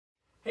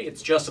Hey,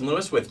 it's Justin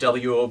Lewis with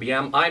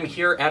WOBM. I'm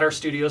here at our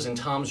studios in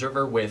Toms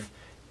River with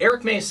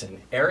Erik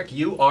Mason. Erik,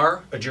 you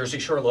are a Jersey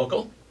Shore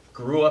local,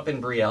 grew up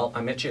in Brielle.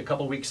 I met you a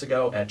couple weeks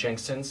ago at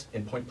Jenkson's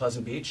in Point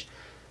Pleasant Beach.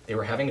 They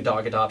were having a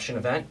dog adoption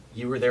event.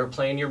 You were there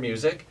playing your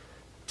music.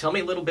 Tell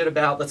me a little bit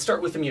about, let's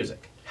start with the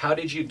music. How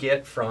did you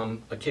get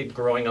from a kid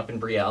growing up in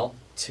Brielle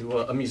to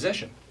a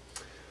musician?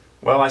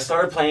 Well, I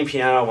started playing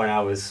piano when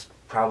I was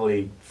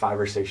probably 5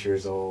 or 6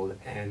 years old,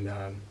 and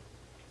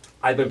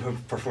I've been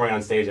performing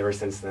on stage ever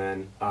since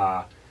then.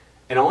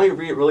 And only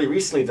really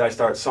recently did I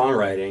start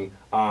songwriting.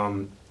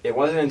 It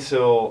wasn't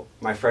until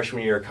my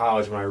freshman year of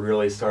college when I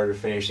really started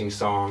finishing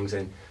songs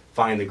and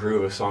finding the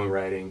groove of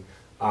songwriting.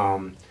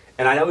 And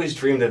I'd always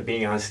dreamed of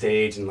being on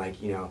stage and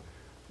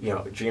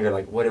dreamed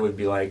of what it would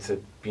be like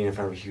to be in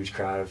front of a huge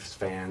crowd of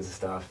fans and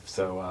stuff.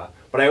 So,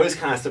 but I always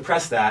kind of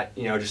suppressed that,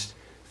 just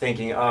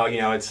thinking, oh,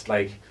 it's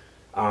like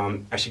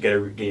I should get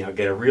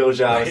a real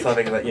job or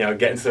something,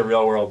 get into the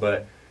real world.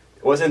 But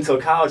it wasn't until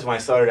college when I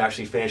started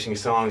actually finishing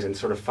songs and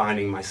sort of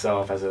finding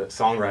myself as a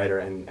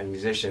songwriter and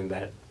musician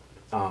that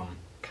kind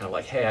of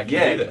like, hey, I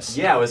can do this.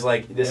 Yeah, I was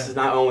like, this is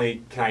not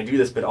only can I do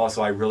this, but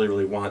also I really,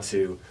 really want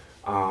to.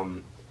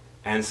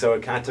 And so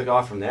it kind of took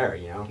off from there,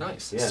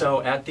 Nice. Yeah.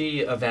 So at the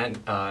event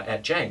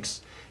at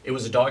Jenks, it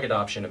was a dog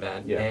adoption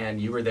event,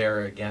 and you were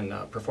there again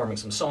performing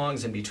some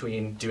songs in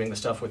between doing the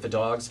stuff with the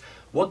dogs.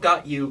 What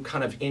got you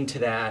kind of into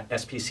that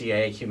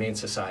SPCA Humane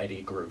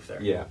Society groove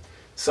there? Yeah.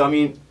 So I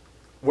mean,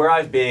 where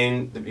I've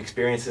been, the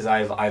experiences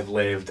I've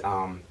lived,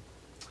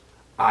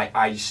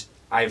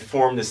 I've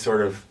formed this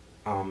sort of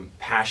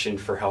passion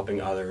for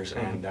helping others,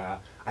 and I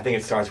think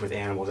it starts with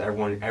animals.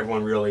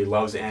 Everyone really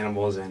loves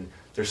animals, and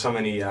there's so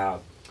many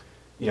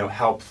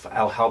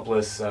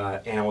helpless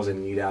animals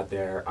in need out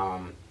there.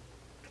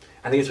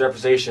 I think it's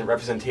a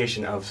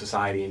representation of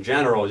society in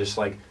general, just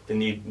like the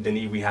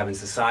need we have in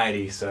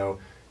society. So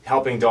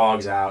helping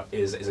dogs out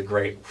is a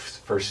great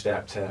first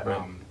step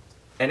to.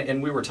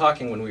 And we were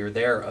talking when we were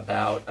there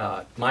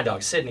about my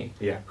dog, Sydney,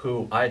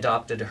 who I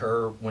adopted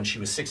her when she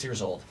was 6 years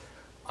old.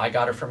 I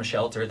got her from a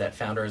shelter that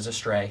found her as a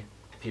stray.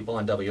 People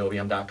on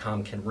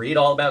WOBM.com can read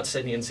all about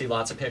Sydney and see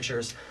lots of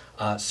pictures.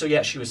 So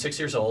yeah, she was 6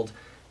 years old.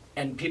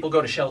 And people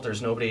go to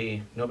shelters,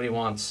 nobody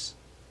wants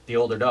the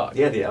older dog.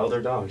 Yeah, the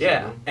elder dogs.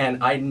 Yeah,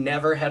 and I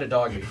never had a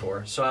dog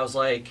before. So I was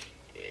like,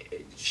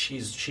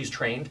 she's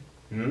trained.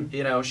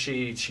 Mm-hmm.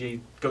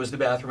 She goes to the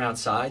bathroom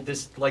outside.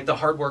 The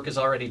hard work is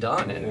already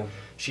done, and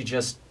she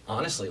just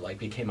honestly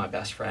became my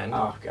best friend.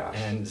 Oh gosh.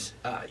 And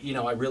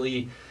I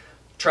really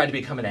tried to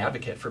become an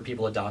advocate for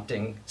people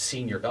adopting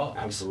senior dogs.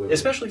 Absolutely.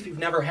 Especially if you've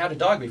never had a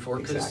dog before,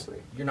 because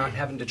you're not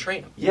having to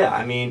train them. Yeah,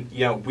 I mean,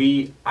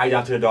 I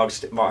adopted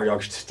our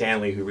dog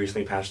Stanley, who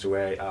recently passed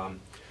away,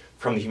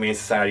 from the Humane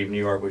Society of New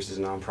York, which is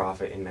a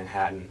nonprofit in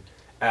Manhattan.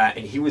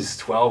 And he was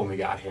 12 when we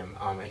got him.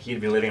 He'd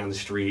been living on the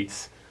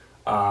streets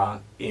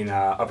in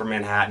Upper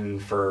Manhattan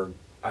for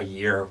a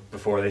year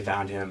before they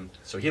found him.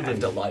 So he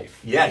lived a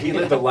life. Yeah, he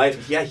lived a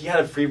life. Yeah, he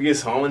had a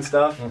previous home and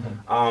stuff,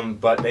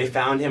 but they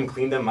found him,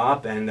 cleaned him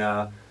up, and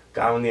got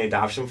him on the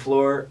adoption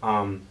floor.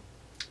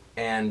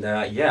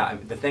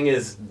 The thing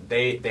is,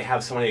 they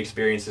have so many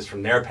experiences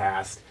from their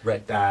past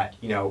that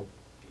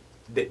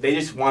they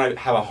just want to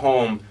have a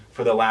home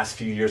for the last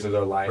few years of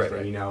their life,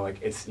 and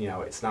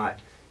it's not.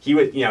 He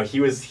was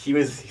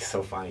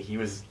so funny. He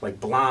was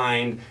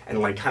blind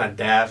and kind of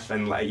deaf,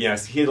 and he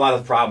had a lot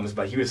of problems,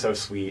 but he was so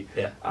sweet.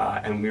 Yeah.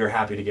 And we were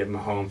happy to give him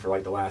a home for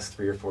the last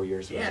 3 or 4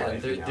 years of his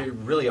life. They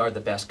really are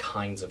the best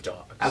kinds of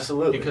dogs.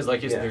 Absolutely. Because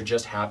they're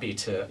just happy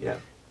to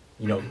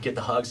get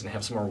the hugs and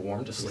have somewhere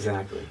warm to sleep.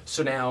 Exactly.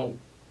 So now,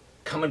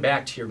 coming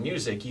back to your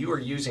music, you are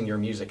using your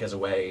music as a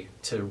way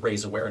to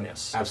raise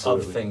awareness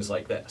of things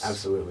like this.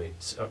 Absolutely.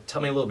 So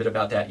tell me a little bit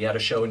about that. You had a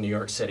show in New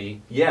York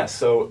City. Yeah,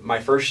 so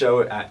my first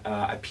show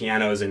at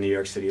Pianos in New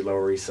York City,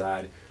 Lower East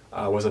Side,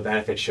 was a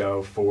benefit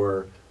show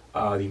for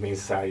the Humane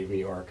Society of New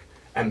York.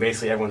 And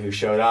basically everyone who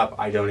showed up,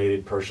 I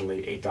donated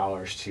personally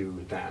 $8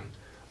 to them.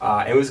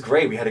 It was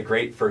great. We had a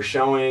great first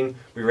showing.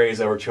 We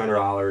raised over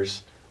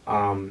 $200,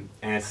 and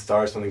it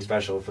started something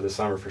special for the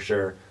summer for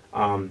sure.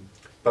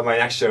 But my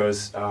next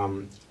shows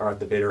are at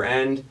the Bitter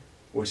End,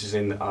 which is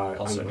in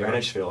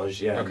Greenwich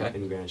Village,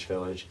 in Greenwich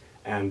Village.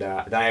 And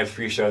then I have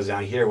 3 shows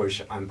down here,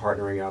 which I'm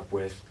partnering up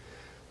with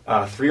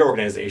 3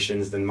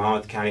 organizations: the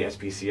Monmouth County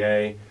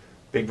SPCA,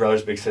 Big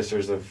Brothers Big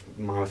Sisters of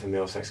Monmouth and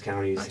Middlesex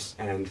Counties,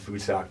 and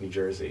Food Stock New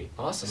Jersey.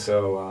 Awesome.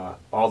 So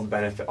all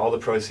the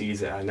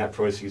proceeds, net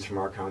proceeds from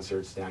our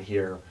concerts down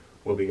here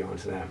will be going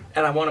to them.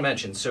 And I want to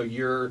mention, so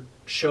your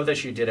show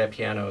that you did at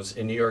Pianos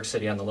in New York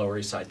City on the Lower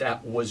East Side,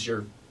 that was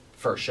your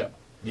first show.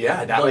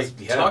 Yeah, that was.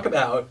 Yeah. Talk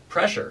about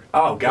pressure.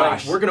 Oh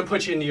gosh, we're gonna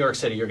put you in New York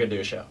City. You're gonna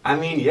do a show. I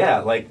mean,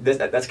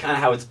 that's kind of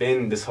how it's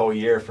been this whole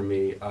year for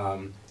me.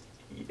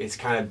 It's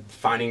kind of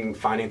finding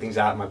things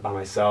out by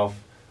myself.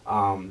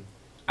 I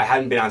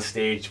hadn't been on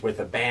stage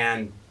with a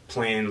band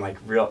playing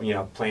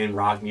playing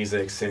rock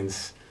music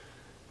since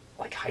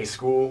high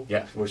school.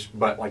 Yeah.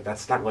 But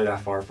that's not really that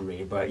far from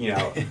me. But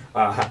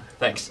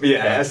Thanks.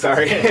 Yeah.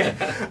 Sorry.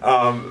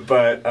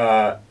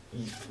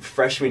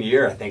 freshman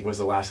year, I think, was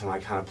the last time I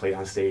kind of played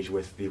on stage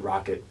with the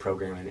Rocket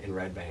program in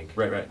Red Bank.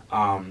 Right.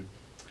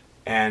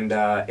 And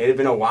it had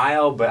been a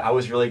while, but I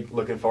was really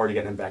looking forward to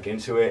getting back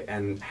into it,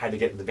 and had to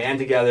get the band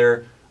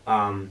together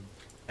and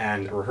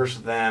rehearse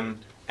with them.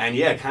 And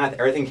yeah, kind of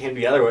everything came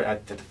together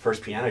at the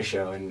first piano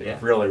show, and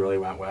it really, really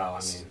went well.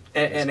 I mean,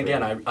 and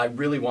again, I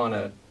really want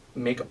to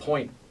make a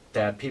point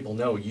that people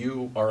know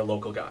you are a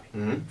local guy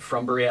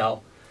from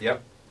Brielle.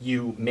 Yep.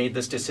 You made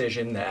this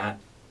decision that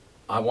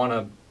I want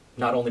to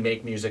not only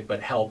make music,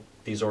 but help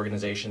these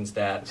organizations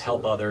that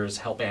help others,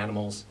 help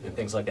animals, and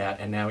things like that.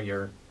 And now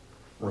you're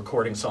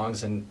recording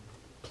songs and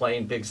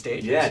playing big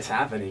stages. Yeah, it's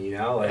happening, you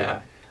know.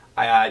 Like,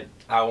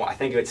 I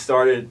think it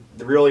started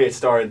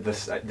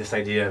this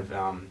idea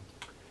of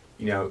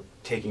you know,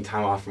 taking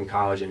time off from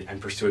college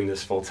and pursuing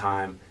this full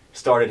time.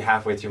 Started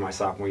halfway through my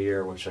sophomore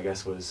year, which I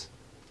guess was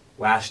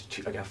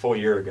like a full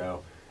year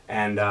ago,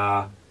 and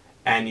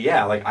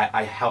yeah, like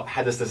I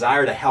had this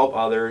desire to help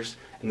others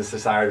and this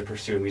desire to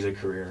pursue a music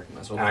career,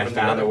 and I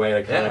found a way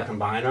to kind of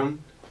combine them,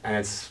 and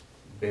it's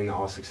been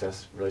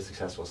really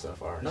successful so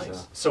far.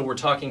 Nice. So we're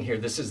talking here,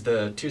 this is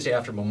the Tuesday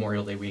after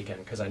Memorial Day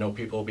weekend, because I know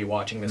people will be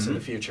watching this in the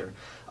future.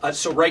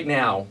 So right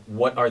now,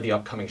 what are the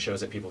upcoming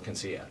shows that people can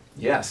see at?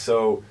 Yeah,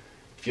 so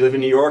if you live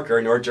in New York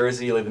or North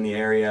Jersey, you live in the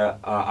area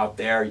out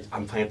there,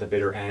 I'm playing at the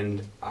Bitter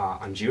End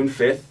on June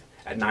 5th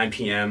at 9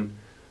 p.m.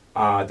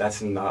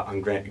 That's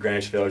on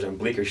Greenwich Village on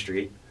Bleecker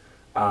Street.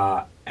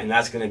 And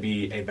that's going to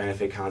be a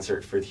benefit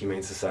concert for the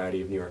Humane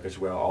Society of New York as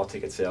well. All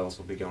ticket sales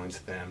will be going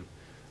to them.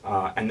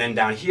 And then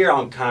down here,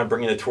 I'm kind of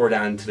bringing the tour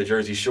down to the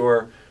Jersey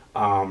Shore.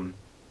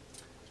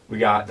 We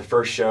got the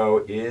first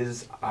show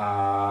is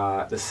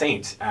The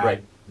Saint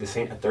at The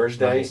Saint at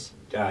Thursday,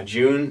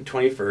 June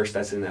 21st.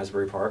 That's in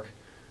Asbury Park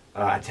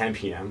at 10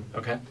 p.m.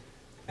 Okay.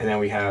 And then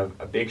we have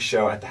a big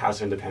show at the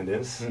House of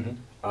Independence.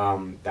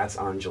 That's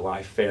on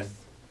July 5th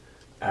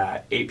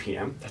at 8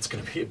 p.m. That's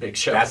going to be a big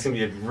show. That's going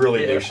to be a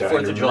really big show.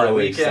 4th of July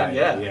really weekend.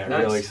 Exciting. Yeah,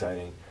 really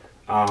exciting.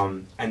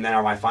 And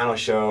then my final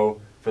show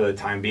for the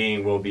time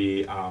being will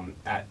be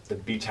at the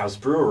Beach House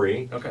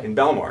Brewery in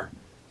Belmore.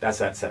 That's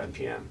at 7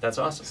 p.m. That's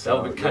awesome. So,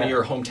 that'll be kind of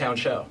your hometown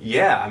show.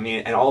 Yeah, I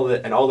mean, and all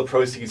the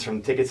proceeds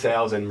from ticket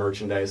sales and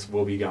merchandise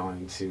will be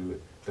going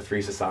to the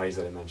three societies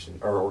that I mentioned,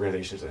 or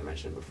organizations that I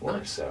mentioned before.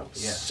 Nice. So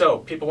yeah. So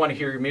people want to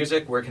hear your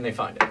music. Where can they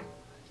find it?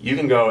 You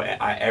can go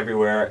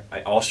everywhere,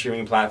 all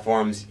streaming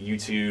platforms,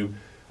 YouTube,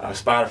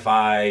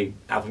 Spotify,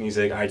 Apple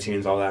Music,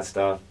 iTunes, all that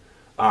stuff.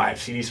 I have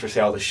CDs for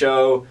sale at the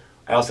show.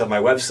 I also have my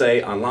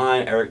website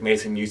online,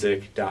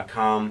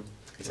 ericmasonmusic.com.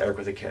 It's Erik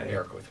with a K.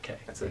 Erik with a K.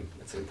 That's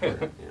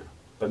important. Yeah.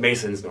 But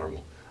Mason's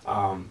normal.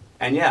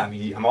 And yeah, I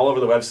mean, I'm all over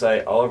the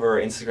website, all over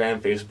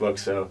Instagram, Facebook,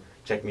 so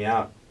check me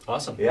out.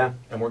 Awesome. Yeah.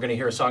 And we're going to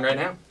hear a song right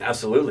now?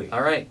 Absolutely.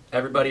 All right,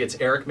 everybody, it's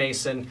Erik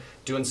Mason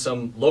doing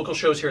some local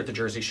shows here at the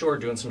Jersey Shore,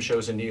 doing some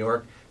shows in New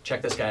York.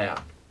 Check this guy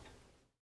out.